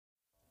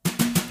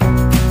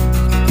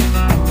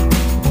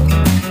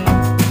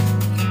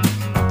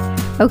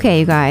Okay,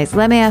 you guys,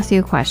 let me ask you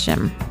a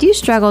question. Do you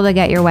struggle to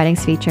get your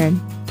weddings featured?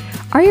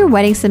 Are your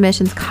wedding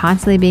submissions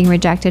constantly being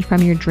rejected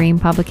from your dream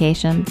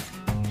publications?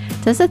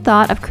 Does the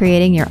thought of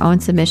creating your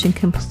own submission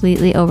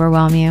completely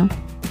overwhelm you?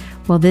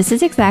 Well, this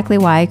is exactly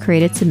why I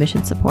created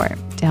Submission Support,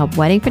 to help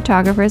wedding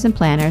photographers and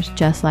planners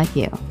just like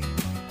you.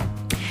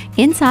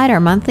 Inside our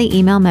monthly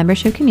email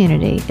membership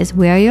community is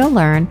where you'll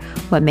learn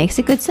what makes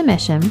a good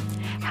submission,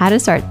 how to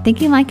start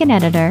thinking like an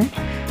editor,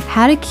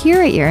 how to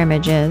curate your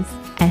images,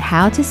 and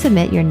how to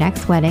submit your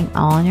next wedding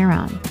all on your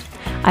own.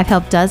 I've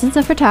helped dozens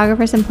of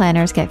photographers and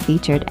planners get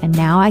featured, and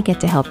now I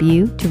get to help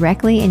you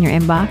directly in your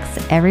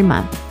inbox every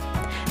month.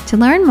 To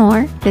learn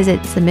more, visit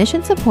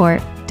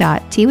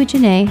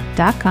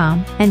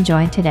submissionsupport.teawithjanae.com and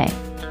join today.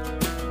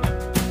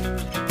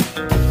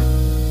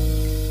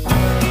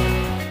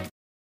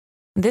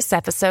 This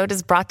episode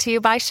is brought to you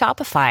by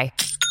Shopify.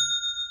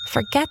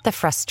 Forget the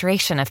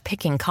frustration of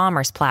picking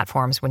commerce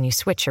platforms when you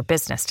switch your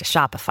business to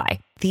Shopify,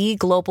 the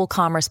global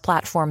commerce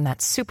platform that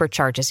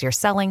supercharges your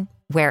selling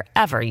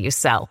wherever you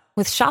sell.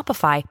 With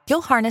Shopify,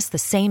 you'll harness the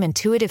same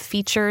intuitive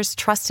features,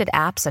 trusted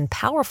apps, and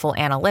powerful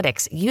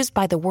analytics used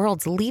by the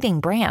world's leading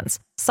brands.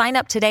 Sign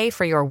up today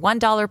for your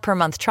 $1 per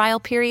month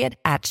trial period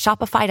at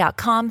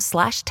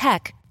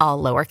shopify.com/tech,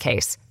 all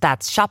lowercase.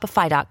 That's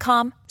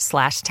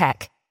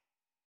shopify.com/tech.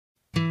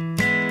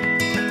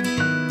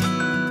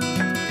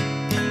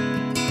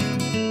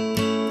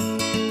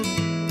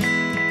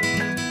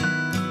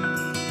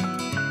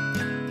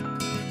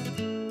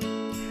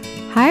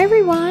 Hi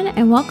everyone,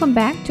 and welcome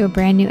back to a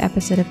brand new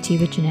episode of Tea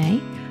with Janae.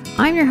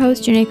 I'm your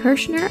host, Janae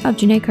Kirshner of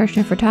Janae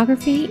Kirshner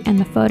Photography and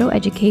the photo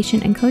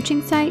education and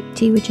coaching site,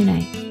 Tea with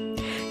Janae.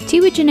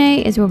 Tea with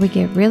Janae is where we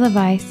give real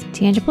advice,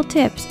 tangible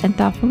tips, and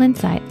thoughtful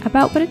insight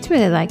about what it's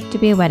really like to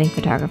be a wedding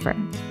photographer.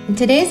 In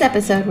today's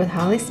episode with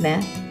Holly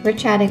Smith, we're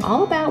chatting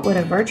all about what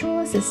a virtual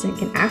assistant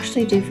can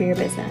actually do for your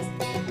business.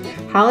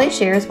 Holly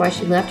shares why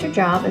she left her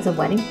job as a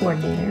wedding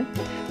coordinator,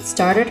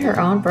 started her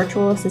own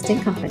virtual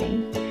assistant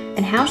company,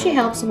 and how she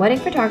helps wedding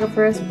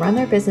photographers run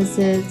their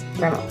businesses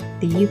from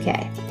the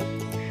UK.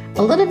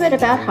 A little bit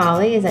about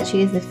Holly is that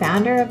she is the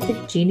founder of the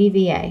Genie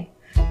VA,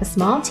 a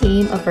small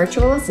team of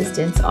virtual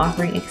assistants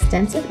offering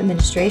extensive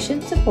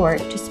administration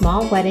support to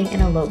small wedding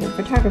and elopement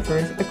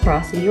photographers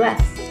across the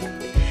US.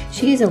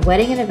 She is a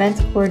wedding and events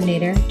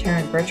coordinator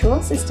turned virtual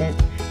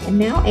assistant and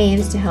now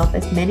aims to help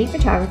as many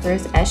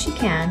photographers as she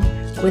can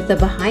with the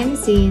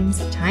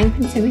behind-the-scenes,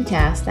 time-consuming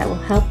tasks that will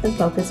help them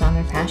focus on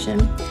their passion,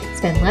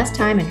 spend less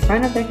time in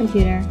front of their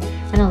computer,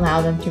 and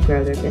allow them to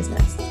grow their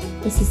business.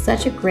 This is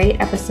such a great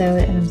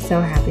episode, and I'm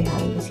so happy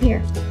Holly was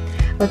here.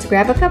 Let's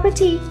grab a cup of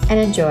tea and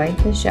enjoy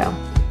the show.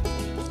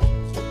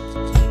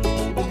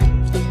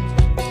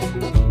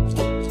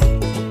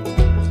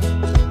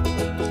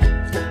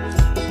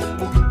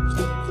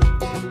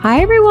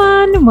 Hi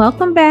everyone,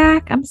 welcome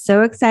back. I'm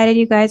so excited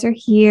you guys are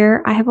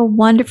here. I have a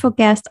wonderful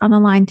guest on the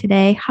line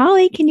today.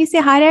 Holly, can you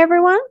say hi to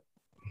everyone?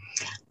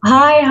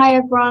 Hi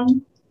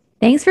everyone.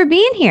 Thanks for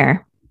being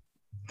here.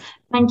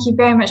 Thank you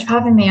very much for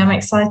having me. I'm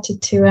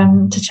excited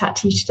to chat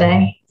to you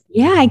today.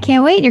 Yeah, I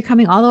can't wait. You're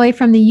coming all the way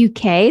from the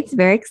UK. It's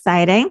very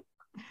exciting.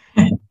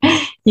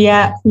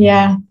 Yeah.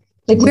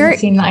 It doesn't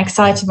seem that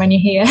exciting when you're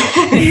here.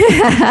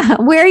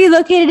 Where are you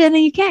located in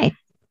the UK?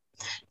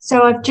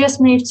 So I've just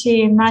moved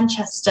to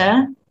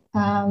Manchester,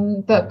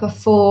 but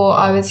before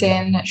I was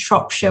in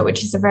Shropshire,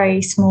 which is a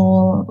very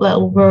small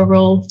little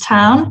rural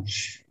town.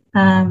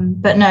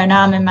 But no,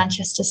 now I'm in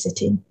Manchester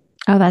City.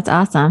 Oh, that's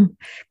awesome.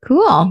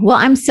 Cool. Well,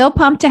 I'm so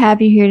pumped to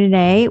have you here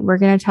today. We're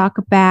going to talk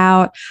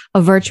about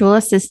a virtual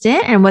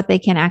assistant and what they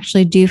can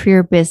actually do for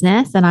your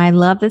business. And I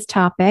love this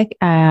topic.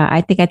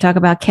 I think I talk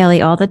about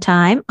Kelly all the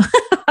time.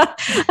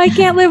 I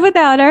can't live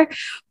without her.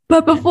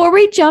 But before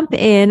we jump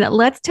in,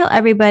 let's tell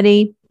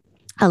everybody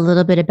a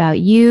little bit about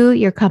you,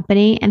 your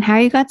company, and how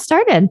you got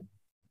started.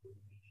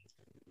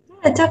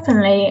 Yeah,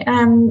 definitely.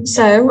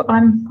 So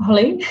I'm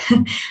Holly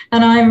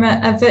and I'm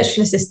a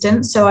virtual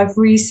assistant. So I've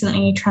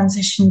recently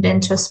transitioned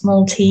into a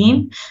small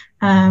team.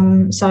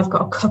 So I've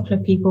got a couple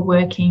of people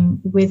working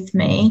with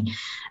me.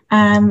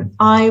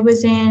 I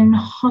was in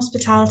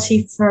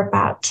hospitality for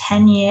about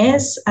 10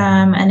 years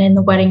and in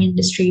the wedding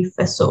industry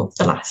for sort of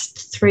the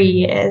last 3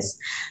 years.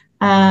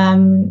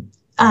 And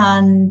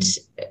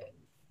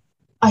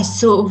I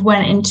sort of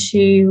went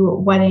into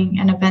wedding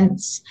and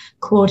events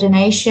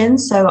coordination.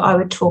 So I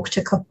would talk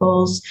to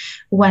couples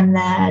when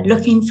they're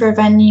looking for a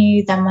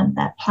venue, then when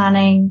they're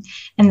planning,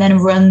 and then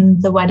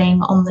run the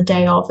wedding on the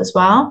day of as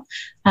well.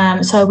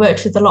 So I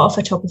worked with a lot of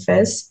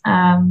photographers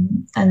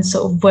and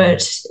sort of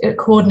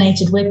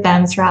coordinated with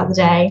them throughout the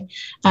day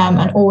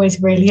and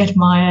always really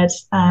admired,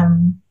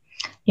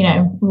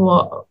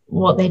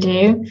 what they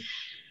do.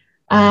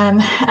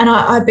 And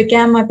I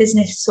began my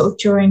business sort of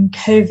during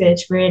COVID,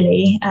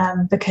 really,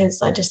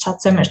 because I just had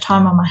so much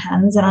time on my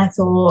hands. And I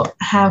thought,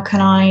 how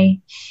can I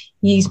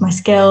use my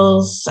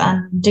skills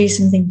and do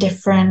something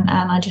different?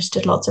 And I just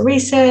did lots of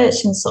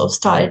research and sort of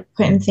started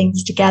putting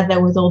things together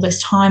with all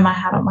this time I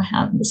had on my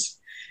hands.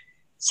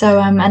 So,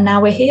 and now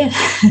we're here.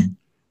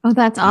 Oh,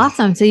 that's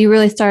awesome. So you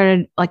really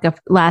started like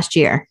last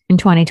year in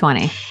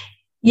 2020.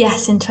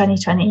 Yes, in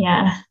 2020.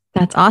 Yeah.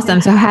 That's awesome.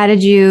 Yeah. So how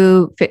did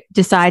you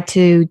decide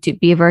to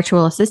be a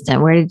virtual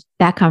assistant? Where did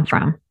that come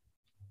from?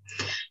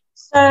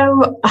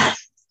 So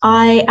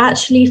I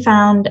actually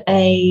found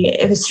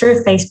it was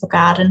through a Facebook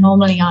ad, and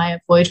normally I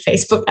avoid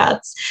Facebook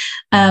ads,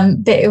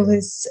 but it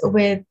was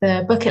with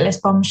the Bucket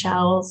List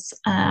Bombshells.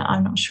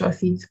 I'm not sure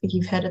if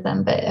you've heard of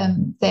them, but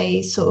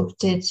they sort of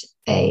did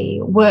a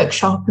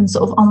workshop and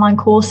sort of online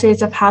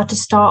courses of how to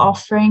start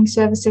offering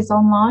services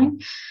online,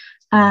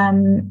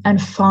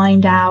 and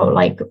find out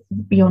like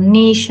your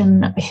niche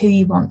and who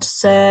you want to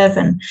serve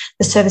and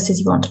the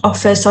services you want to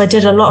offer. So I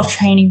did a lot of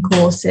training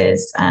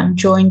courses,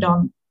 joined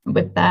on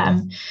with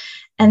them.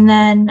 And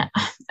then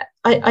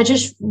I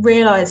just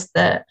realized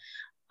that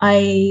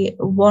I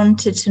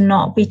wanted to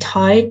not be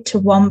tied to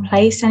one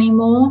place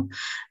anymore,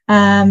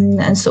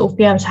 and sort of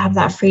be able to have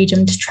that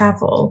freedom to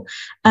travel.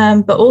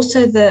 But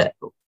also that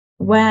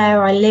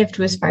where I lived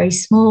was very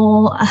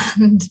small,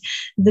 and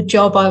the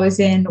job I was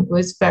in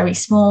was very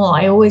small.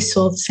 I always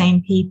saw the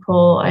same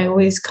people. I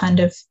always kind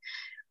of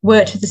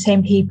worked with the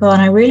same people.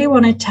 And I really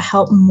wanted to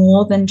help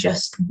more than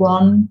just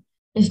one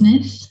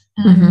business.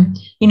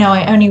 You know,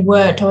 I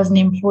was an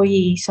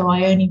employee, so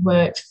I only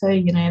worked for,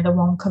 the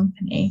one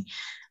company.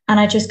 And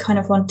I just kind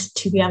of wanted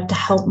to be able to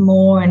help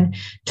more and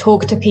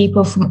talk to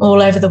people from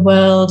all over the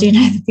world.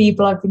 The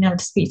people I've been able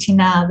to speak to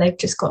now, they've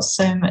just got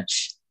so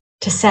much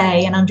to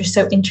say, and I'm just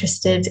so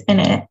interested in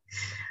it,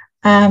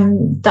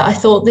 that I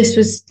thought this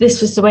was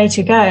the way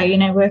to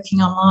go.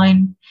 Working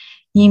online,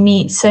 you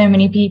meet so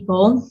many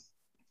people,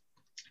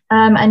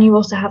 and you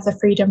also have the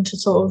freedom to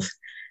sort of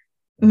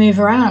move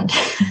around.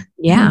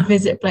 Yeah.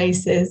 Visit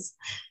places.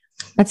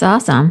 That's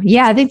awesome.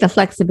 Yeah, I think the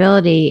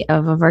flexibility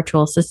of a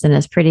virtual assistant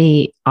is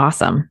pretty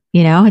awesome.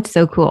 It's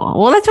so cool.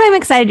 Well, that's why I'm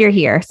excited you're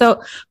here.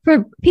 So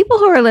for people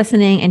who are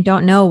listening and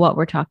don't know what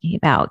we're talking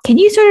about, can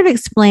you sort of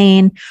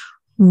explain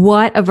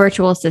what a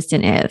virtual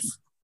assistant is?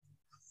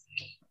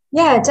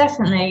 Yeah,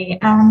 definitely.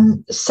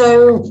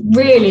 So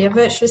really a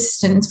virtual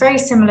assistant is very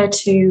similar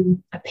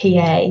to a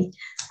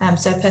PA,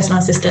 so a personal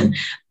assistant,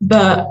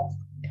 but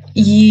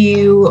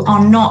you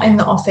are not in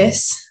the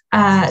office.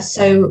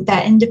 So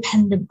they're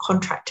independent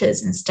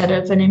contractors instead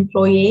of an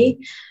employee.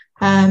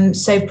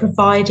 So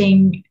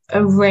providing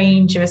a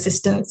range of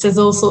assistance. There's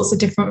all sorts of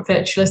different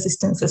virtual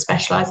assistants that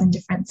specialize in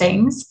different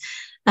things.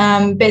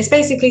 But it's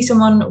basically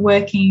someone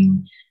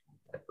working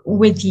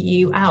with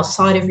you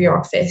outside of your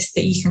office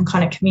that you can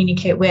kind of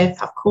communicate with,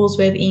 have calls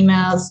with,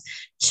 emails,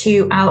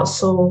 to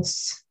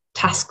outsource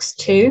tasks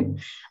to.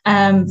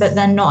 But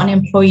they're not an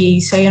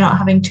employee, so you're not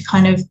having to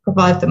kind of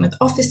provide them with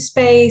office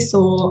space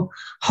or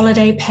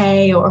holiday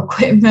pay or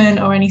equipment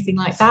or anything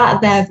like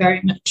that. They're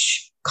very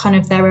much kind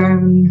of their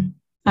own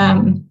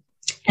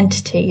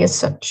entity as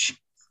such.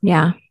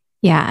 Yeah.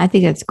 I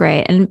think that's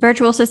great. And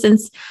virtual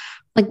assistants,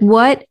 like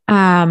what?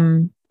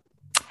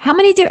 How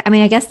many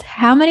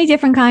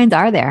different kinds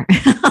are there?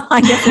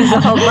 I guess there's a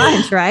whole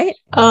bunch, right?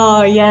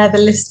 Oh yeah, the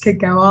list could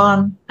go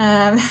on.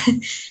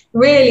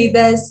 Really,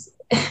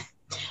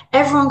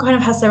 everyone kind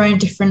of has their own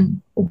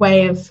different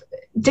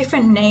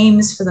different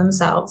names for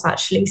themselves,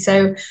 actually.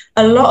 So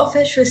a lot of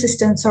virtual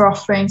assistants are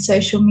offering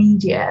social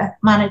media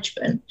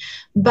management,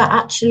 but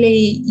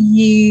actually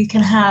you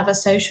can have a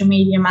social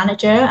media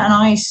manager. And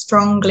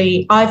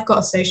I've got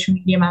a social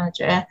media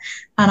manager.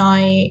 And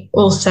I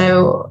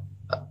also,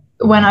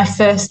 when I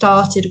first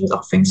started, was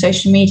offering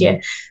social media.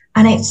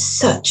 And it's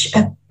such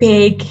a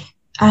big,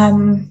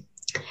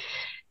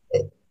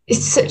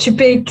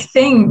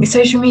 thing.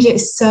 Social media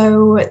is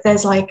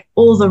there's like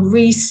all the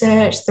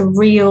research, the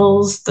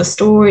reels, the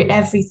story,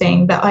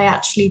 everything, that I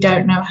actually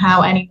don't know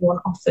how anyone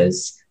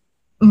offers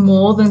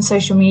more than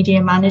social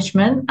media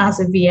management as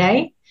a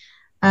VA.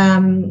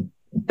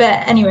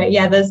 But anyway,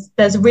 yeah,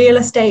 there's real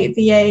estate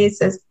VAs,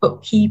 there's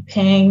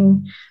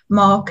bookkeeping,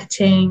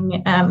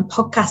 marketing,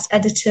 podcast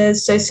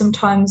editors. So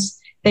sometimes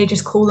they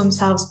just call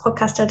themselves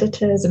podcast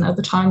editors, and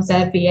other times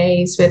they're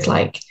VAs with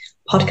like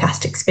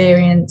podcast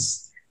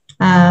experience.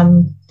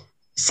 And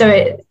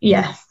a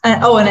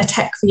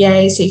tech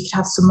VA, so you could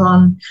have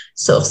someone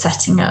sort of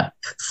setting up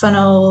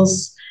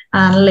funnels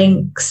and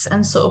links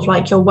and sort of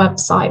like your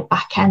website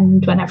back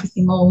end when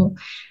everything all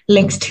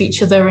links to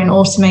each other in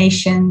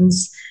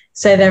automations.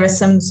 So there are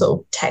some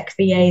sort of tech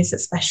VAs that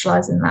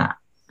specialize in that.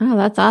 Oh,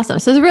 that's awesome.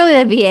 So it's really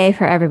a VA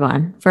for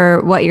everyone,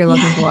 for what you're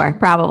looking for,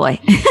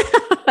 probably.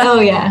 Oh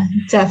yeah,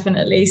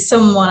 definitely.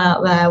 Someone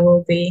out there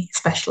will be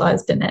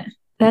specialized in it.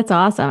 That's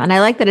awesome. And I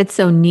like that it's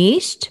so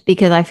niched,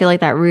 because I feel like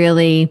that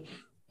really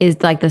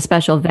is like the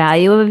special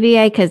value of a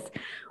VA. Because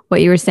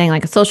what you were saying,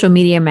 like a social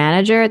media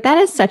manager, that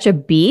is such a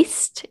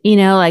beast,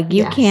 like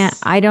you can't,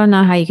 I don't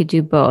know how you could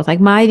do both. Like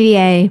my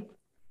VA,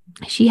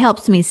 she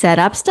helps me set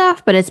up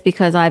stuff, but it's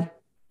because I've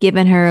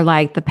given her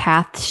like the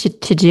path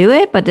to do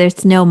it, but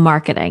there's no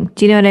marketing.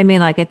 Do you know what I mean?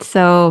 Like it's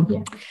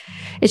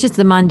just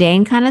the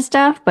mundane kind of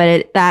stuff,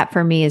 but that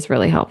for me is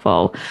really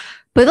helpful.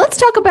 But let's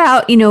talk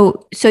about,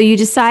 so you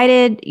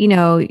decided,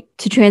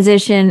 to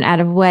transition out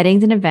of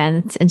weddings and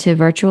events into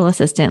virtual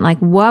assistant. Like,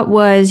 what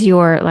was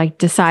your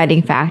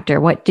deciding factor?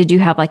 What did you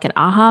have an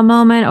aha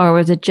moment, or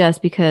was it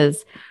just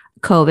because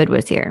COVID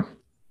was here?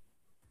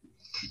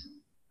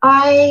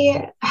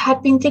 I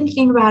had been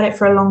thinking about it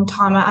for a long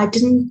time. I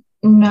didn't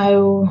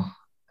know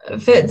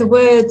the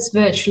words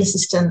virtual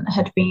assistant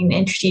had been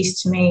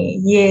introduced to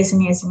me years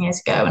and years and years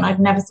ago, and I'd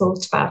never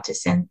thought about it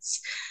since.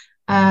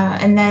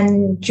 And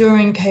then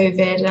during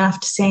COVID, and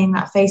after seeing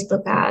that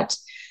Facebook ad,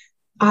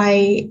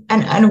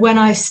 and when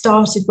I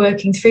started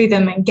working through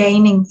them and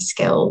gaining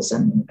skills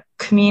and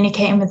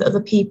communicating with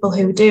other people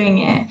who were doing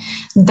it,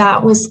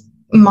 that was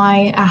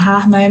my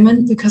aha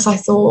moment, because I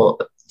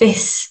thought,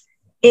 this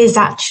is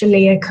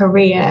actually a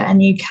career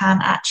and you can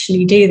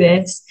actually do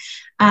this.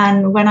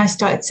 And when I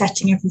started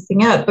setting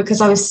everything up,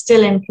 because I was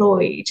still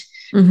employed,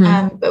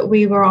 but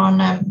we were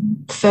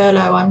on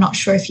furlough. I'm not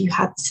sure if you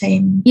had the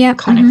same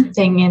kind of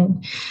thing.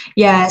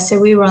 And so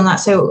we were on that.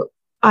 So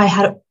I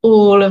had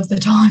all of the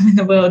time in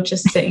the world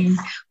just sitting,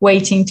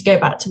 waiting to go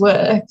back to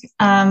work,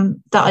 that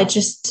I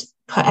just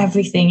put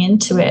everything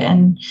into it.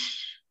 And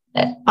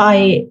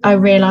I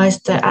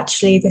realized that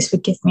actually this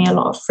would give me a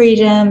lot of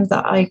freedom,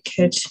 that I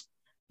could,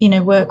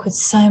 work with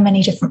so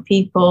many different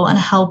people and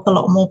help a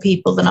lot more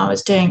people than I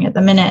was doing at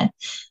the minute.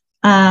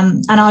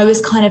 And I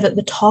was kind of at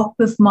the top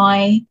of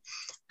my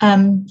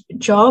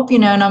job,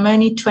 and I'm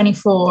only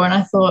 24, and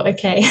I thought,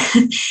 okay,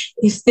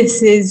 if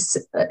this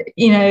is,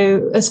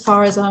 as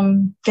far as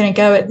I'm going to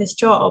go at this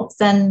job,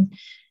 then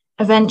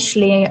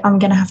eventually I'm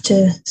going to have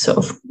to sort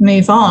of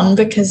move on,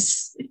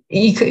 because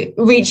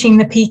reaching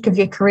the peak of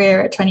your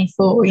career at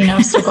 24,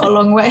 I've still got a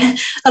long way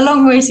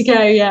to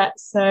go yet.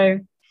 So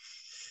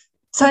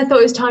I thought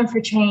it was time for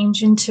a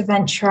change and to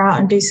venture out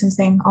and do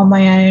something on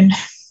my own.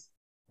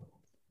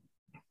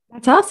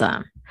 That's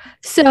awesome.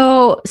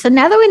 So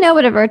now that we know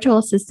what a virtual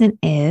assistant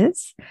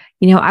is,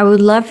 I would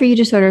love for you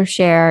to sort of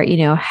share,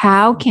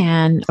 how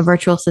can a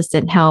virtual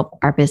assistant help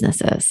our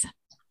businesses?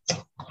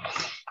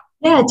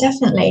 Yeah,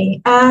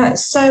 definitely.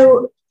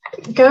 So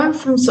going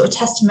from sort of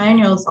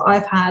testimonials that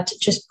I've had,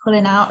 just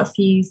pulling out a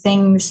few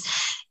things,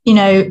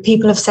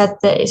 people have said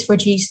that it's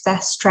reduced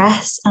their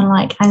stress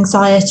and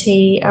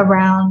anxiety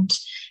around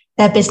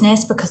their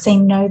business, because they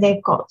know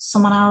they've got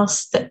someone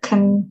else that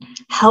can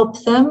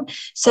help them.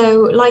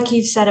 So like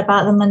you've said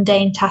about the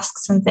mundane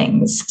tasks and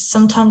things,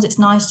 sometimes it's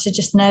nice to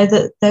just know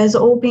that those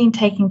are all being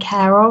taken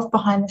care of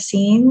behind the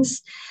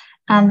scenes,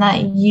 and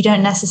that you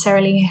don't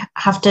necessarily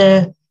have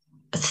to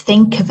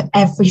think of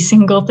every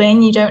single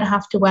thing. You don't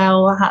have to wear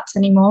all the hats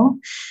anymore.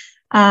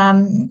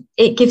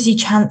 It gives you a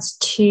chance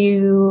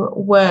to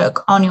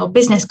work on your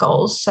business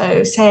goals.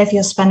 So say if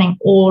you're spending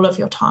all of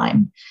your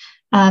time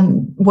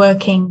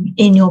working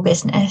in your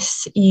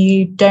business,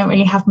 you don't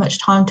really have much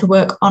time to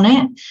work on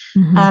it.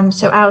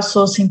 So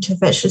outsourcing to a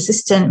virtual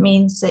assistant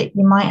means that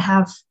you might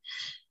have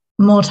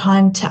more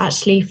time to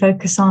actually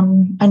focus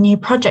on a new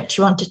project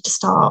you wanted to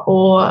start,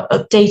 or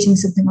updating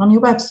something on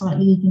your website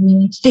that you've been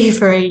meaning to do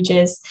for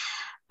ages,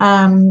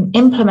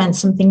 implement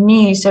something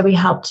new. So we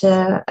helped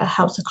a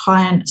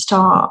client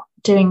start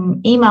doing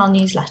email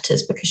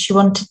newsletters because she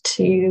wanted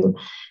to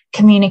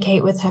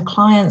communicate with her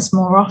clients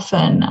more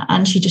often,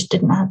 and she just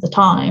didn't have the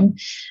time.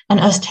 And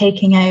us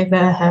taking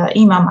over her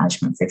email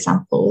management, for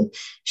example,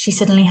 she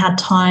suddenly had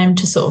time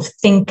to sort of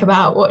think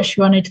about what she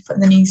wanted to put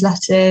in the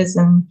newsletters,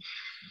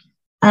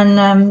 and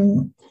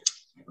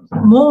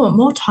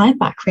more time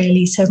back,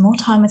 really. So more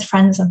time with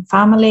friends and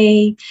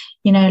family,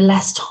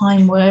 less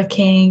time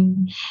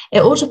working.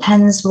 It all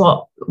depends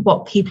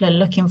what people are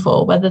looking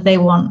for, whether they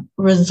want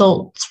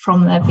results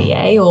from their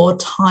VA or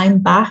time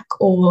back,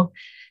 or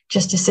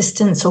just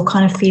assistance, or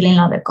kind of feeling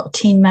like they've got a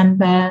team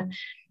member.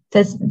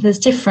 There's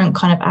different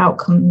kind of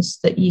outcomes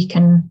that you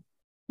can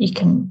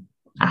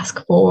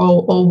ask for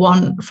or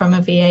want from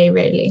a VA,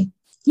 really.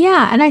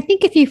 Yeah. And I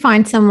think if you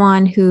find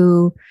someone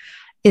who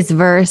is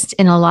versed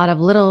in a lot of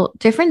little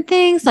different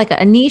things, like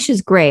a niche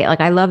is great.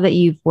 I love that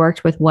you've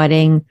worked with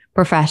wedding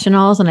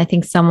professionals. And I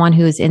think someone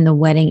who's in the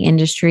wedding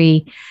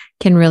industry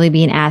can really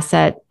be an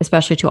asset,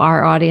 especially to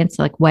our audience,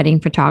 like wedding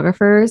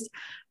photographers,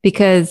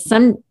 because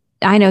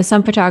I know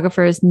some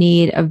photographers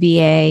need a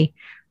VA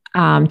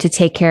to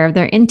take care of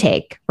their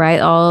intake, right?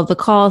 All of the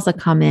calls that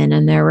come in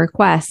and their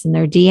requests and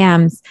their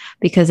DMs,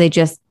 because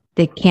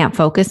they can't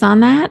focus on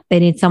that. They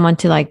need someone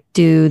to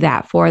do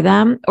that for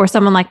them, or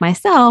someone like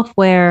myself,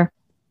 where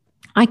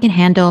I can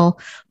handle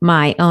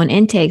my own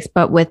intakes,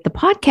 but with the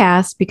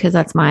podcast, because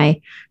that's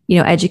my,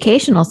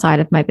 educational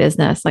side of my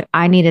business,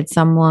 I needed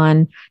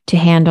someone to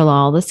handle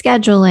all the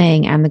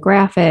scheduling and the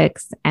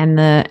graphics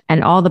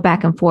and all the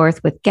back and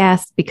forth with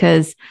guests,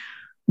 because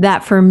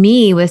that for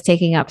me was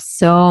taking up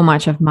so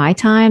much of my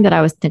time that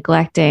I was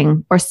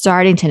neglecting, or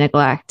starting to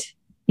neglect,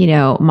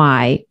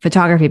 my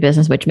photography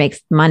business, which makes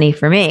money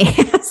for me.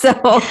 So,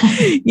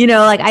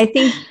 I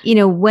think,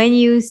 when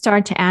you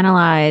start to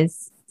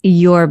analyze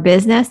your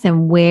business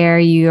and where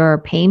your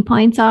pain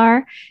points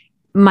are,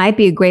 might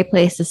be a great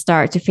place to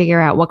start to figure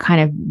out what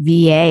kind of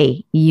VA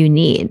you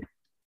need.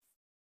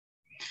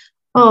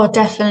 Oh,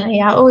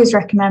 definitely. I always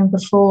recommend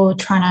before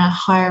trying to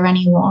hire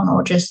anyone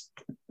or just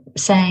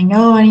saying,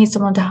 oh, I need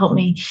someone to help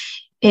me.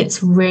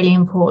 It's really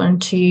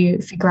important to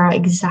figure out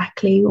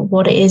exactly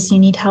what it is you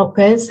need help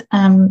with.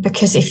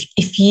 Because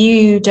if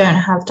you don't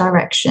have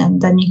direction,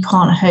 then you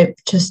can't hope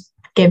to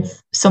give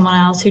someone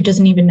else who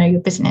doesn't even know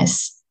your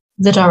business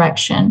the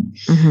direction.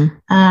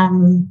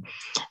 Mm-hmm.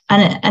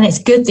 And it's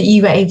good that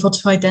you were able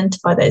to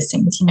identify those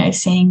things,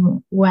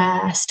 seeing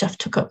where stuff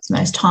took up the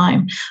most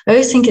time. I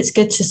always think it's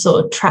good to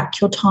sort of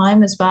track your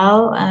time as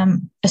well,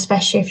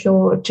 especially if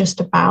you're just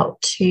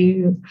about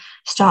to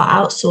start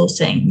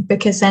outsourcing,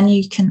 because then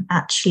you can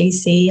actually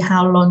see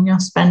how long you're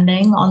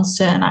spending on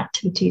certain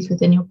activities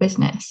within your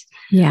business.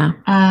 Yeah.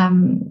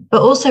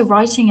 But also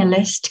writing a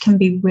list can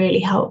be really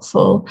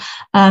helpful.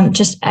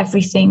 Just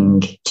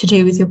everything to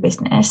do with your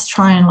business,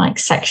 try and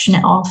section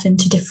it off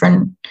into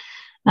different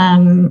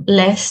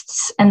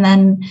lists, and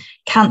then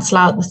cancel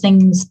out the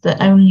things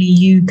that only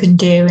you can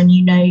do and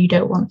you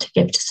don't want to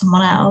give to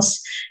someone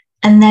else.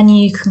 And then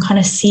you can kind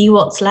of see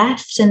what's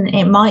left. And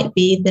it might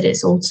be that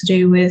it's all to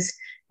do with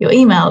your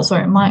emails,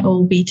 or it might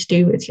all be to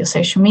do with your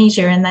social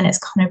media. And then it's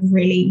kind of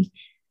really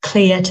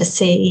clear to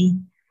see,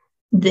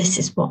 this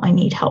is what I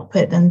need help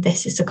with, and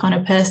this is the kind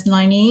of person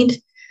I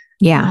need.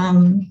 Yeah.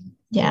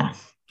 Yeah.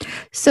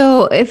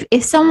 So if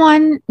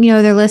someone,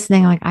 they're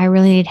listening, I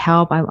really need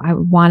help, I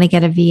want to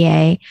get a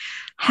VA,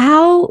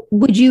 how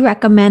would you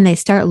recommend they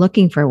start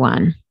looking for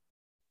one?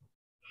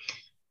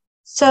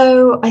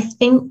 So I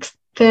think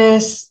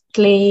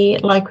firstly,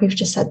 like we've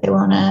just said, they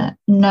want to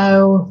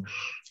know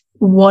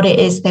what it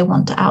is they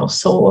want to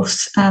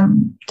outsource,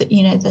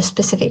 the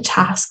specific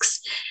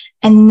tasks,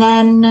 and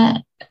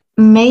then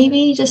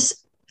maybe just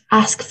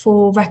ask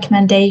for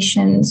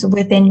recommendations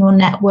within your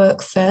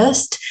network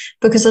first,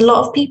 because a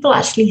lot of people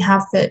actually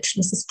have virtual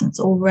assistants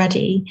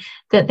already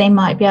that they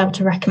might be able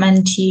to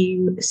recommend to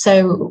you.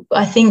 So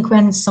I think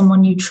when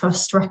someone you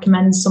trust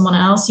recommends someone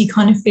else, you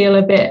kind of feel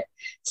a bit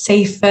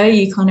safer.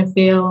 You kind of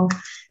feel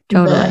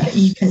that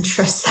you can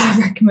trust that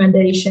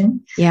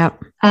recommendation. Yeah.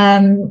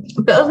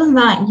 But other than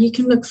that, you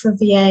can look for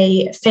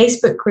VA.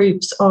 Facebook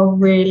groups are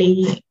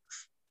really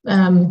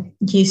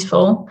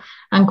useful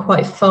and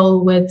quite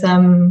full with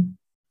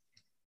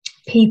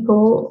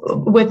people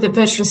with the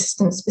virtual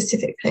assistant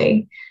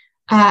specifically,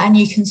 and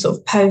you can sort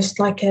of post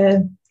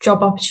a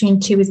job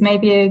opportunity with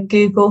maybe a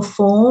Google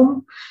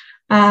form.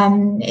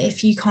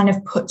 If you kind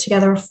of put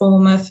together a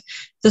form of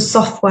the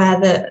software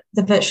that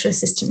the virtual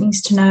assistant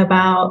needs to know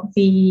about,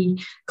 the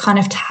kind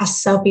of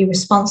tasks they'll be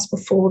responsible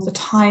for, the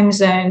time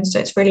zone. So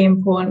it's really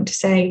important to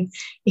say,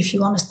 if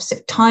you want a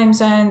specific time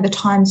zone, the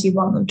times you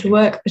want them to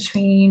work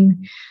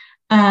between,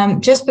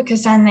 just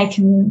because then they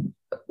can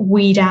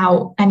weed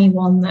out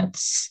anyone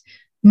that's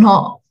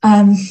not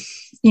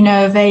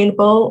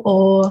available.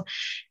 Or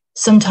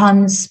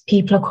sometimes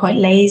people are quite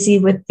lazy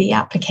with the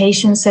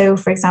application. So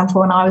for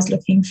example, when I was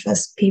looking for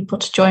people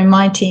to join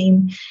my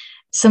team,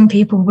 some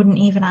people wouldn't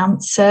even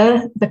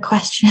answer the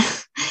question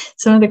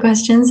some of the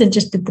questions, and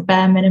just did the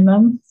bare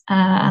minimum,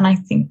 and I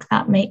think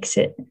that makes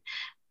it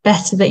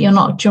better that you're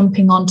not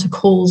jumping onto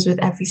calls with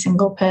every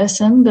single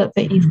person, but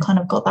that you've kind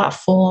of got that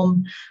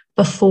form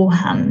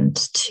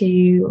beforehand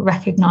to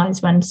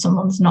recognize when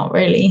someone's not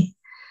really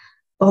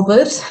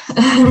bothered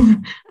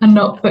and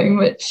not putting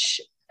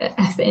much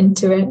effort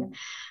into it.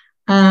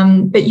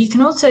 But you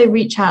can also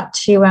reach out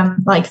to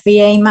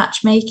VA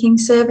matchmaking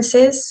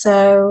services.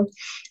 So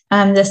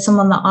there's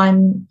someone that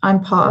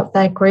I'm part of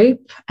their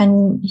group,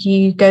 and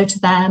you go to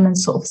them and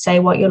sort of say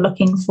what you're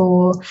looking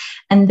for,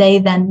 and they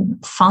then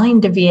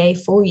find a VA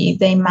for you.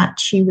 They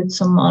match you with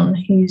someone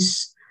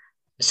who's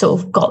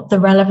sort of got the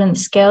relevant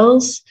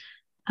skills.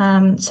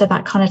 So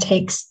that kind of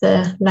takes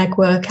the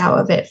legwork out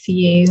of it for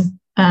you,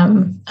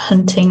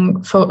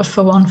 hunting for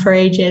one for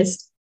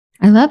ages.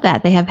 I love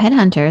that. They have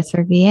headhunters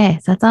for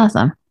VAs. That's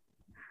awesome.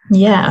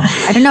 Yeah.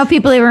 I don't know if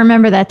people even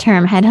remember that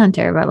term,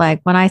 headhunter, but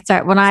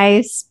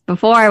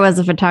before I was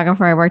a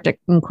photographer, I worked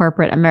in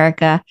corporate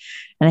America,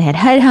 and they had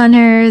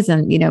headhunters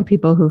and,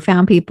 people who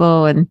found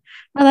people, and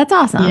well, that's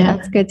awesome. Yeah.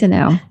 That's good to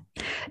know.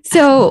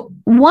 So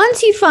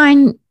once you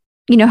find,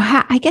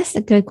 I guess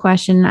a good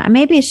question,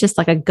 maybe it's just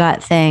a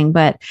gut thing,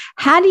 but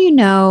how do you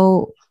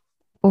know,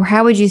 or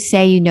how would you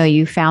say,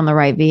 you found the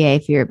right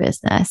VA for your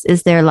business?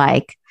 Is there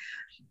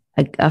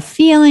a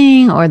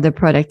feeling, or the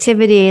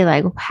productivity?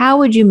 How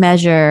would you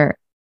measure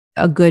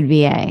a good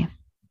VA?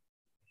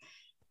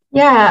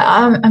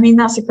 Yeah,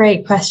 that's a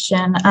great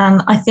question.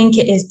 And I think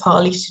it is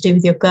partly to do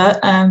with your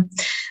gut,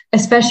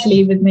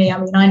 especially with me.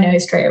 I know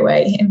straight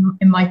away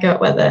in my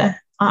gut whether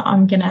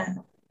I'm going to,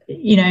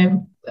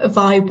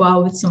 vibe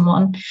well with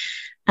someone.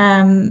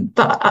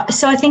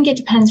 So I think it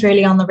depends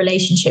really on the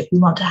relationship you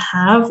want to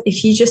have.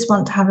 If you just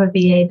want to have a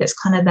VA that's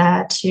kind of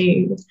there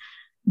to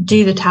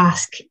do the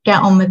task,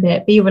 get on with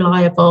it, be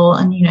reliable,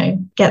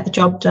 and get the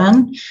job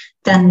done,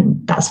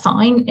 then that's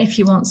fine. If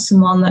you want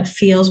someone that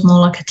feels more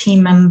like a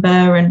team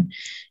member and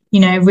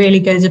really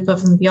goes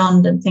above and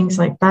beyond and things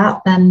like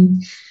that,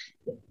 then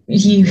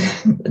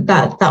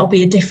that'll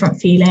be a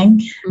different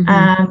feeling.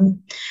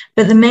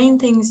 But the main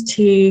things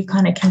to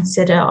kind of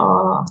consider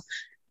are,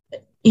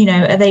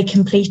 are they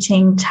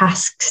completing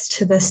tasks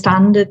to the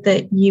standard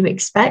that you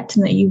expect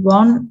and that you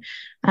want?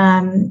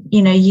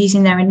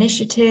 Using their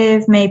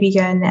initiative, maybe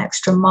going the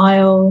extra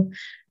mile,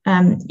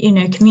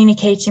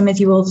 communicating with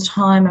you all the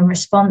time and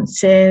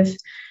responsive.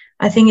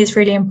 I think it's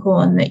really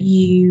important that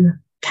you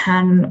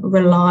can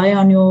rely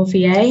on your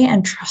VA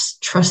and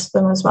trust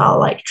them as well.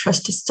 Like,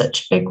 trust is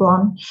such a big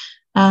one.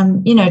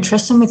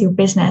 Trust them with your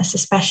business,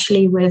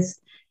 especially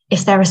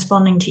if they're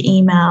responding to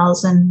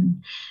emails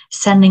and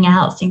sending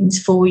out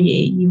things for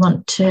you. You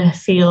want to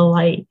feel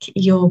like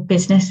your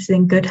business is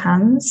in good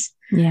hands.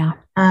 Yeah.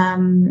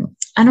 And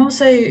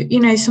also,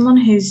 someone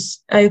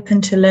who's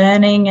open to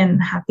learning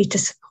and happy to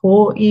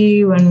support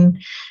you and,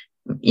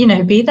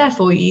 be there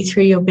for you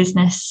through your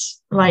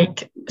business,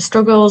 like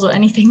struggles or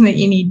anything that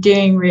you need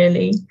doing,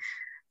 really.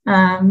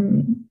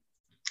 And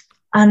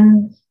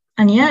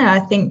yeah, I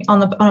think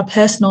on a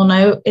personal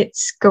note,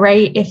 it's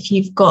great if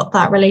you've got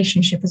that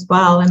relationship as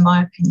well, in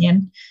my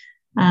opinion.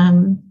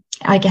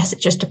 I guess it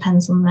just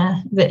depends on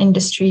the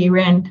industry you're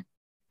in.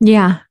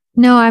 Yeah.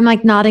 No, I'm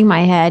like nodding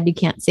my head. You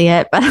can't see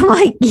it, but I'm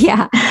like,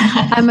 yeah,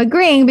 I'm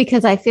agreeing,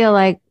 because I feel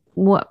like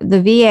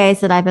the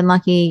VAs that I've been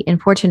lucky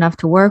and fortunate enough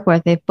to work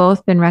with, they've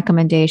both been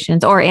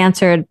recommendations or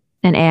answered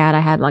an ad I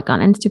had like on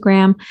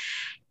Instagram.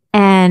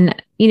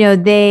 And,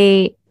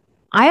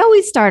 I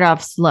always start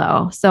off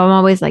slow. So I'm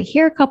always like,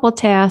 here are a couple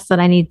tasks that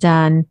I need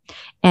done.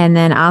 And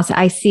then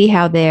I see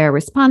how their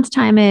response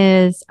time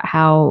is,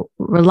 how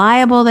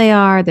reliable they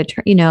are, their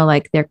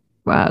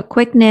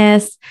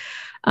quickness,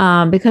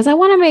 because I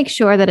want to make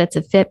sure that it's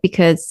a fit.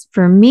 Because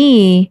for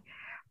me,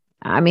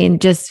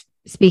 just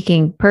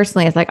speaking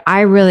personally, it's like,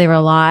 I really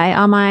rely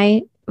on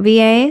my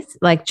VAs,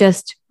 like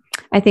just,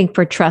 I think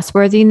for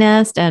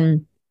trustworthiness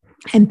and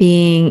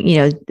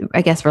being,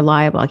 I guess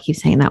reliable. I keep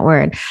saying that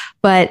word,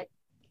 but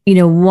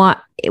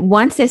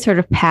once they sort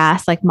of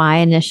pass like my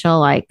initial,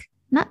 like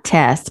not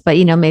test, but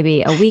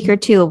maybe a week or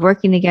two of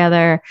working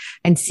together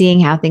and seeing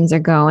how things are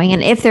going.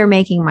 And if they're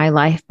making my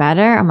life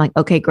better, I'm like,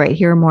 okay, great.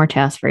 Here are more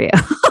tasks for you.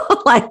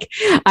 Like,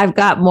 I've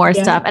got more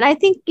stuff. And I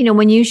think,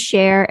 when you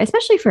share,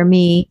 especially for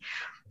me,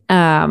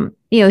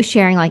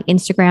 sharing like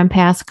Instagram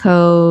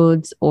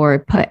passcodes or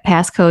put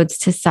passcodes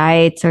to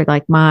sites or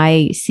like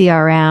my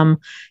CRM,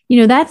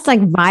 that's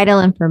like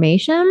vital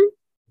information,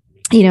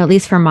 at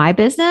least for my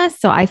business.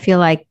 So I feel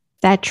like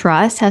that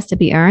trust has to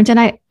be earned. And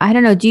I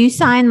don't know, do you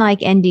sign like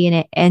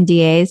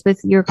NDAs with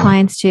your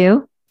clients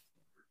too?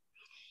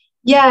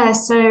 Yeah.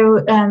 So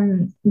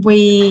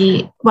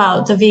the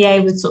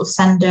VA would sort of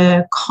send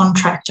a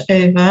contract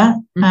over.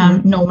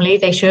 Normally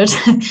they should,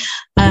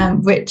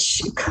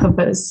 which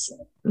covers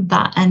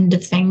that end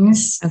of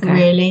things,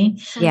 really.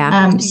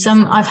 Yeah.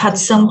 I've had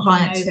some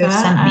clients who have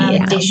sent me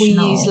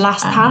additional. We use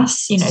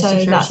LastPass,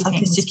 so that's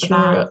like a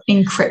secure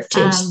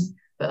encrypted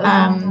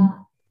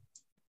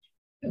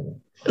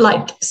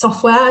like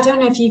software. I don't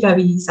know if you've ever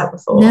used that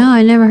before. No,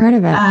 I never heard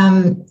of it.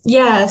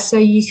 Yeah, so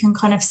you can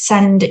kind of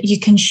you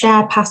can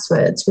share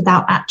passwords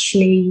without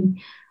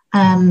actually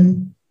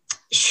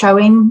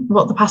showing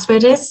what the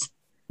password is.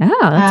 Oh,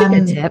 that's a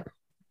good tip.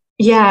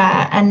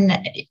 Yeah,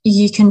 and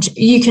you can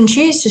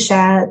choose to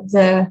share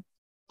the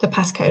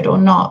passcode or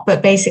not,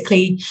 but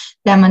basically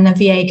then when the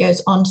VA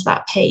goes onto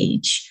that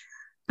page,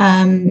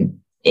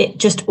 it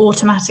just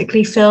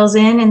automatically fills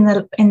in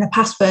the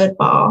password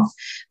bar,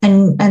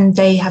 and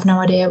they have no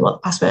idea what the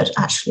password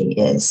actually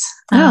is.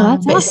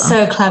 That's awesome. It's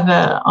so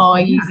clever. I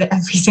use it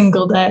every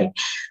single day.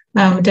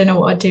 I don't know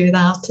what I'd do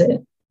without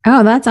it.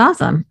 Oh, that's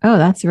awesome. Oh,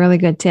 that's a really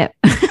good tip.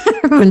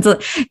 Google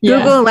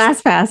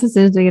LastPass as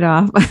soon as we get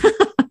off.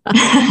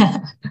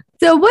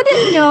 So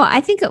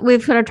I think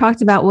we've sort of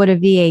talked about what a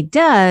VA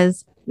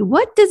does.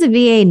 What does a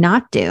VA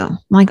not do?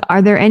 Like,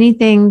 are there any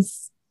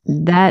things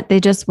that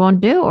they just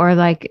won't do, or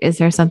like, is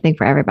there something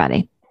for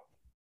everybody?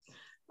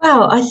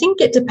 Well, I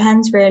think it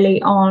depends really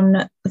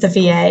on the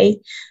VA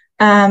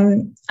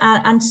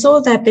and sort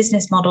of their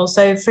business model.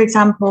 So, for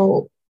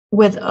example,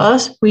 with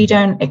us, we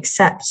don't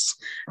accept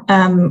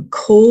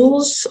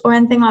calls or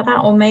anything like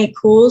that, or make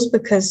calls,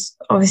 because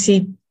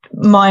obviously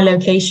my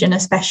location,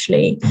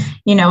 especially,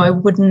 I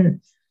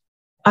wouldn't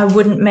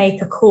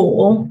make a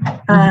call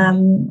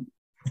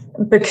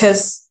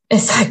because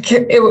it's like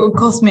it would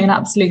cost me an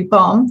absolute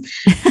bomb.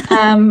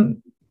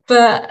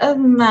 But other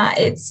than that,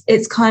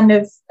 it's kind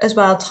of as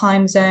well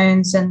time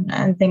zones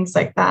and things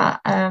like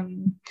that.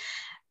 And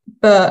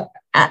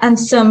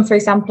for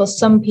example,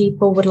 some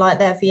people would like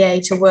their VA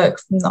to work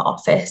from the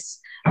office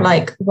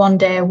like one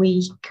day a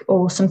week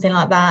or something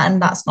like that, and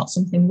that's not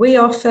something we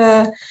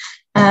offer.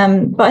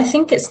 But I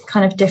think it's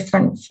kind of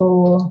different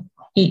for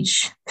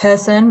each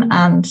person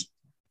and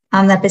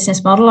their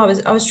business model.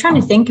 I was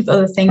trying to think of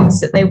other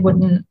things that they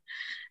wouldn't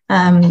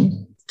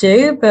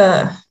do,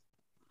 but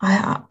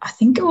I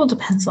think it all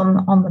depends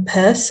on the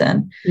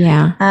person.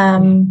 Yeah.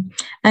 And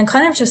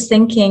kind of just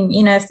thinking,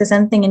 if there's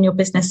anything in your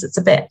business that's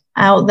a bit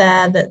out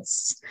there,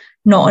 that's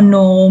not a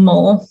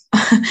normal,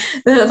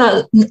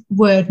 that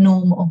word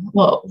normal,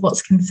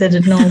 what's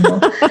considered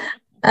normal.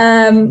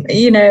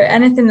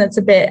 Anything that's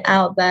a bit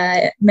out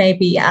there,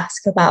 maybe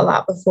ask about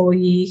that before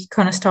you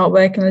kind of start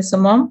working with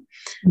someone.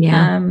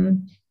 Yeah.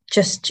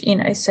 Just,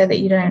 so that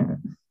you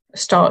don't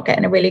start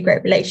getting a really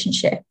great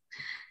relationship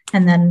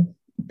and then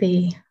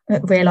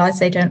realize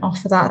they don't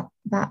offer that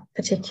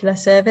particular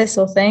service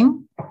or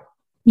thing.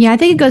 Yeah, I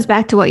think it goes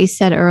back to what you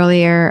said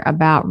earlier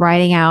about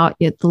writing out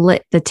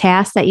the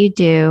tasks that you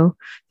do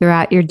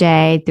throughout your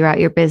day, throughout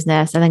your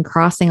business, and then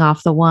crossing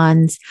off the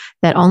ones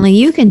that only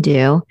you can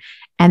do.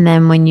 And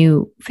then when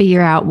you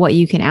figure out what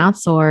you can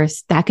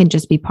outsource, that can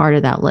just be part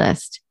of that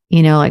list.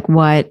 Like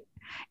what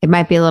it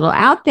might be a little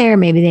out there.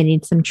 Maybe they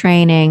need some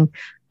training,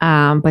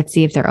 but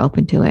see if they're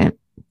open to it.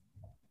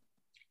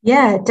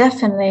 Yeah,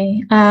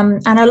 definitely.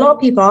 And a lot of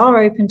people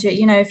are open to it.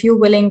 If you're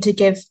willing to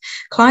give,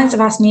 clients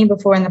have asked me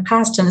before in the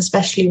past, and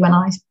especially when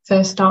I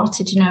first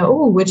started,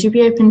 would you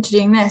be open to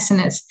doing this? And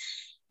it's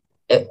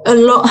a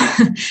lot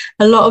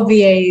of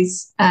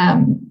VAs,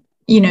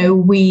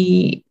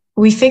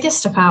 we figure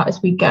stuff out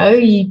as we go.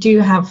 You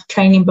do have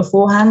training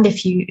beforehand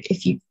if you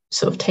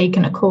sort of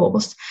taken a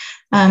course.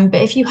 But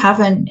if you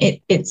haven't,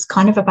 it's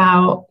kind of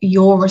about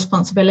your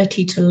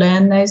responsibility to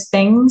learn those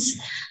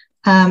things.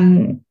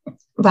 Our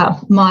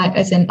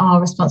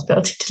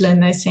responsibility to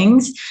learn those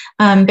things.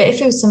 But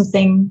if it was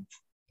something,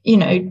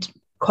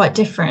 quite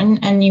different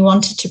and you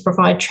wanted to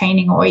provide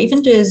training or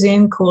even do a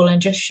Zoom call and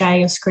just share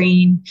your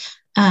screen,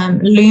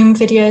 Loom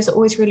videos are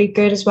always really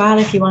good as well.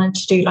 If you wanted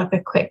to do like a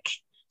quick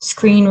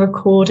screen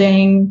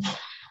recording,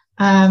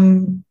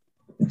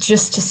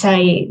 just to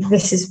say,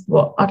 this is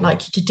what I'd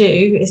like you to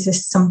do. Is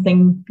this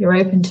something you're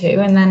open to?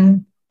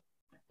 And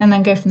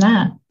then go from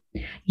there.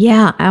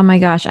 Yeah. Oh my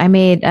gosh. I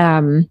made,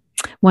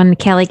 when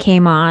Kelly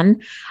came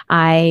on,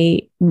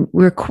 we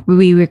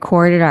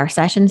recorded our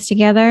sessions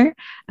together.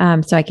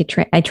 So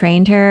I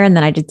trained her, and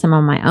then I did some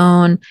on my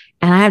own.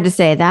 And I have to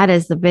say, that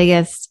is the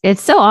biggest,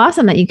 it's so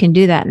awesome that you can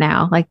do that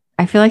now. Like,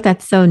 I feel like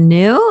that's so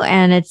new,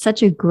 and it's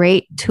such a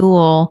great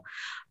tool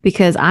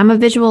because I'm a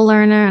visual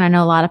learner and I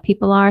know a lot of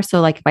people are.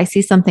 So like, if I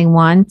see something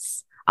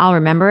once, I'll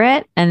remember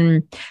it.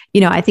 And,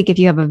 I think if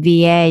you have a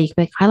VA, you can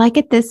be like, I like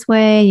it this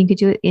way. You could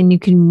do it, and you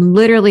can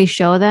literally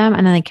show them,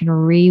 and then they can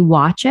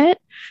re-watch it.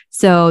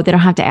 So they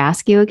don't have to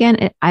ask you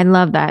again. I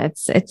love that.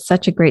 It's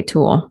such a great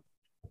tool.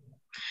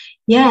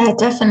 Yeah,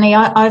 definitely.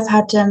 I've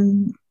had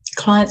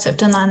clients that have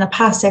done that in the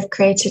past. They've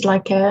created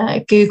like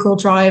a Google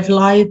Drive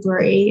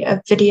library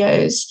of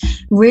videos,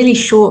 really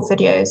short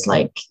videos,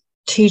 like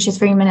 2 to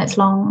 3 minutes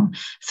long,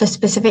 for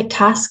specific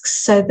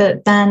tasks, so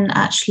that then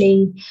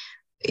actually,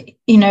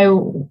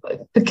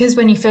 because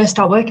when you first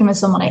start working with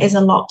someone, it is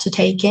a lot to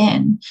take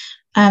in.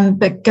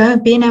 But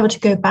being able to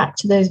go back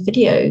to those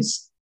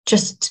videos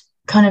just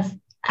kind of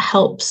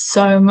helps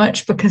so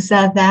much, because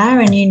they're there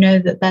and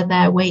that they're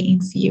there waiting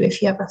for you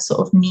if you ever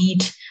sort of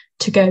need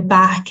to go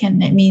back.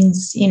 And it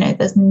means,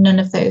 there's none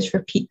of those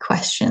repeat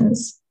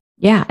questions.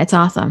 Yeah, it's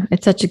awesome.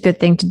 It's such a good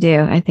thing to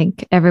do. I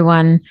think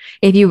everyone,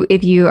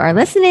 if you are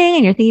listening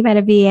and you're thinking about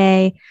a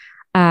VA,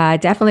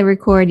 definitely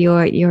record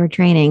your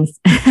trainings.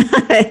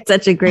 It's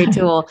such a great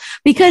tool,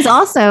 because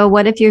also,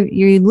 what if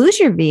you lose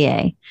your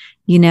VA?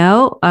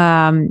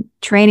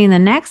 Training the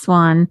next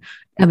one,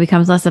 it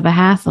becomes less of a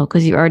hassle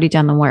because you've already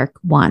done the work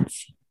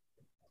once.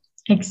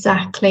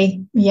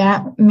 Exactly.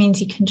 Yeah. It means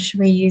you can just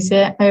reuse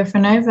it over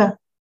and over.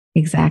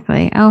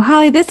 Exactly. Oh,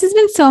 Holly, this has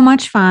been so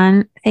much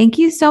fun. Thank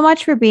you so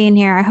much for being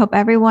here. I hope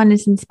everyone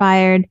is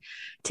inspired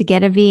to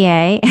get a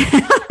VA.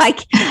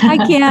 I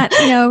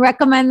can't,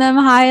 recommend them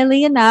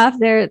highly enough.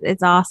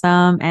 It's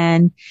awesome.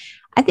 And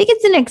I think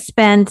it's an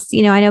expense.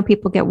 I know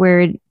people get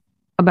worried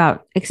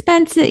about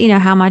expenses,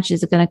 how much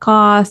is it going to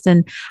cost?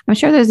 And I'm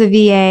sure there's a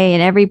VA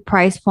in every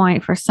price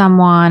point for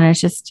someone.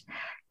 It's just,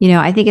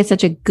 I think it's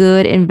such a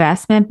good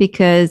investment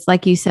because,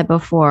 like you said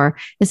before,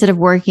 instead of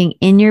working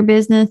in your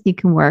business, you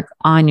can work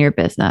on your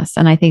business.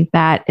 And I think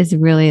that is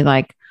really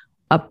like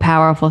a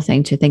powerful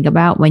thing to think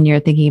about when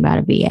you're thinking about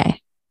a VA.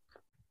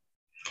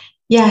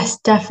 Yes,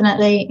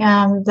 definitely.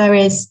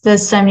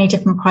 There's so many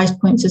different price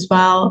points as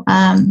well.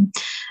 And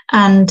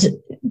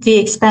the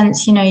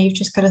expense, you've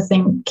just got to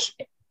think,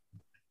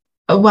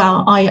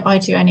 well, I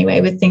do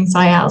anyway with things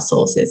I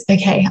outsource. It's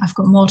okay, I've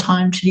got more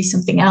time to do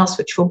something else,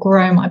 which will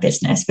grow my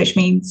business, which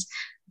means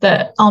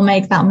that I'll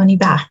make that money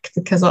back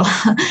because I'll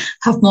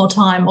have more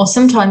time. Or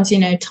sometimes,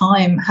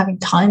 having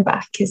time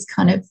back is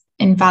kind of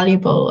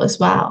invaluable as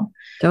well.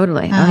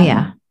 Totally. Oh,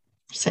 yeah.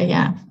 So,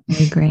 yeah.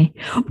 I agree.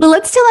 Well,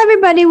 let's tell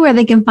everybody where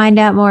they can find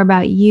out more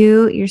about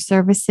you, your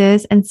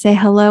services, and say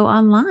hello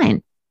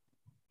online.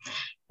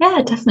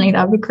 Yeah, definitely.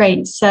 That would be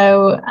great.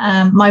 So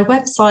my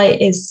website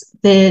is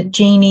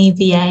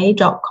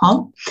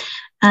thegenieva.com.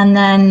 And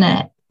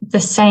then the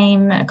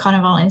same kind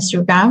of on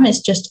Instagram, it's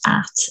just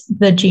at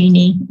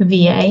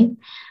thegenieva,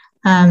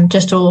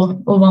 just all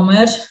one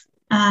word.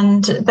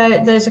 And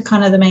those are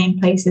kind of the main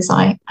places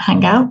I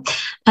hang out.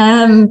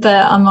 But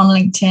I'm on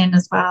LinkedIn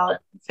as well,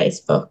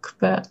 Facebook.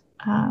 But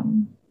I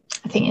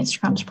think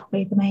Instagram is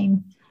probably the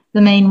main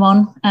the main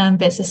one,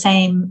 but it's the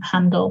same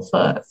handle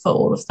for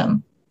all of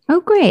them. Oh,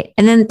 great.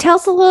 And then tell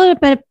us a little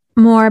bit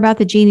more about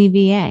the Genie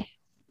VA.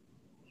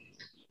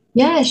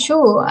 Yeah,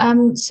 sure.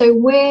 So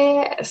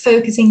we're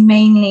focusing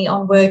mainly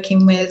on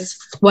working with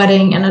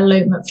wedding and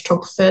elopement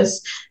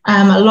photographers.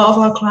 A lot of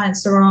our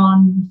clients are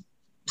on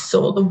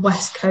sort of the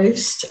West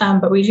Coast,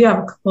 but we do have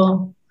a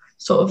couple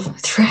sort of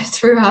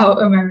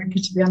throughout America,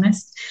 to be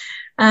honest.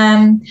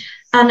 And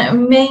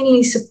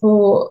mainly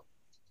support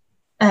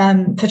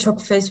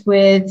photographers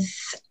with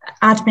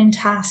admin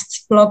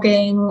tasks,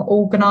 blogging,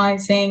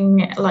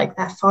 organising like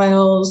their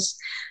files,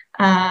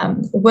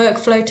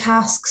 workflow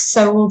tasks,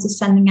 so all the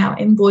sending out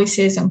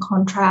invoices and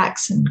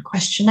contracts and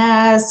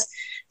questionnaires,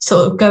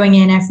 sort of going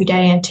in every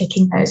day and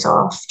ticking those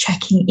off,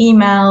 checking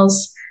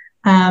emails,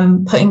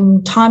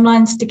 putting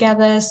timelines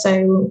together,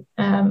 so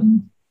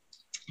from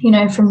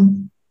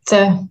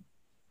the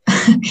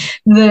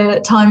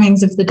the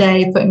timings of the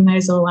day, putting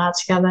those all out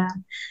together,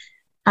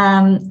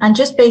 and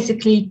just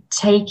basically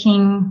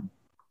taking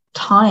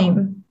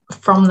time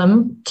from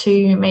them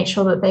to make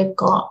sure that they've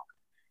got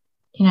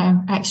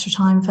extra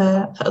time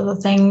for other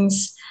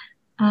things.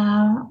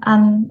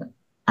 And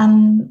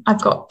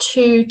I've got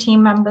 2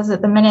 team members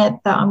at the minute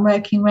that I'm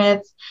working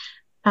with.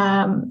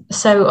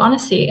 So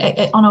honestly,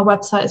 on our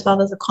website as well,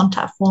 there's a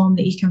contact form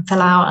that you can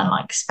fill out and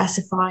like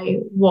specify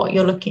what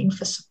you're looking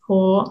for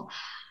support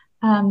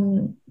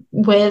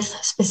with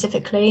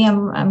specifically,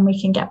 and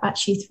we can get back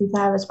to you through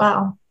there as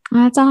well.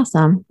 That's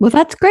awesome. Well,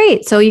 that's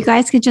great. So you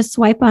guys can just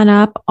swipe on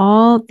up.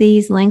 All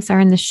these links are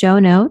in the show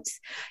notes.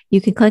 You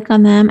can click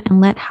on them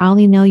and let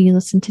Holly know you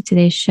listened to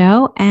today's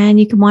show, and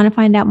you can want to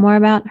find out more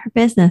about her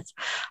business.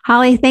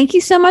 Holly, thank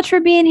you so much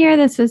for being here.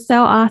 This was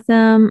so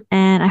awesome,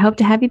 and I hope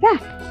to have you back.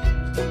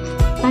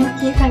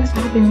 Thank you. Thanks for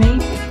having me.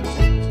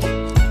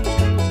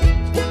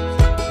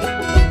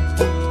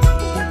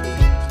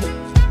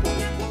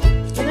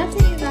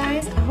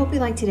 Hope you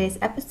liked today's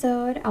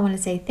episode. I want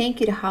to say thank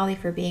you to Holly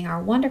for being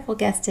our wonderful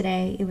guest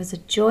today. It was a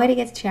joy to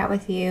get to chat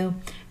with you,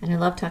 and I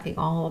love talking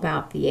all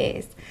about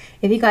VAs.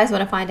 If you guys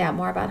want to find out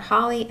more about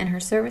Holly and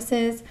her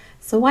services,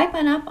 swipe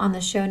on up on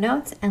the show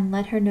notes and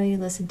let her know you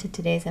listened to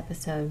today's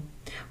episode.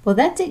 Well,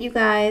 that's it, you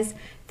guys.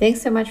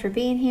 Thanks so much for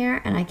being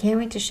here, and I can't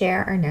wait to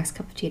share our next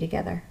cup of tea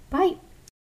together. Bye.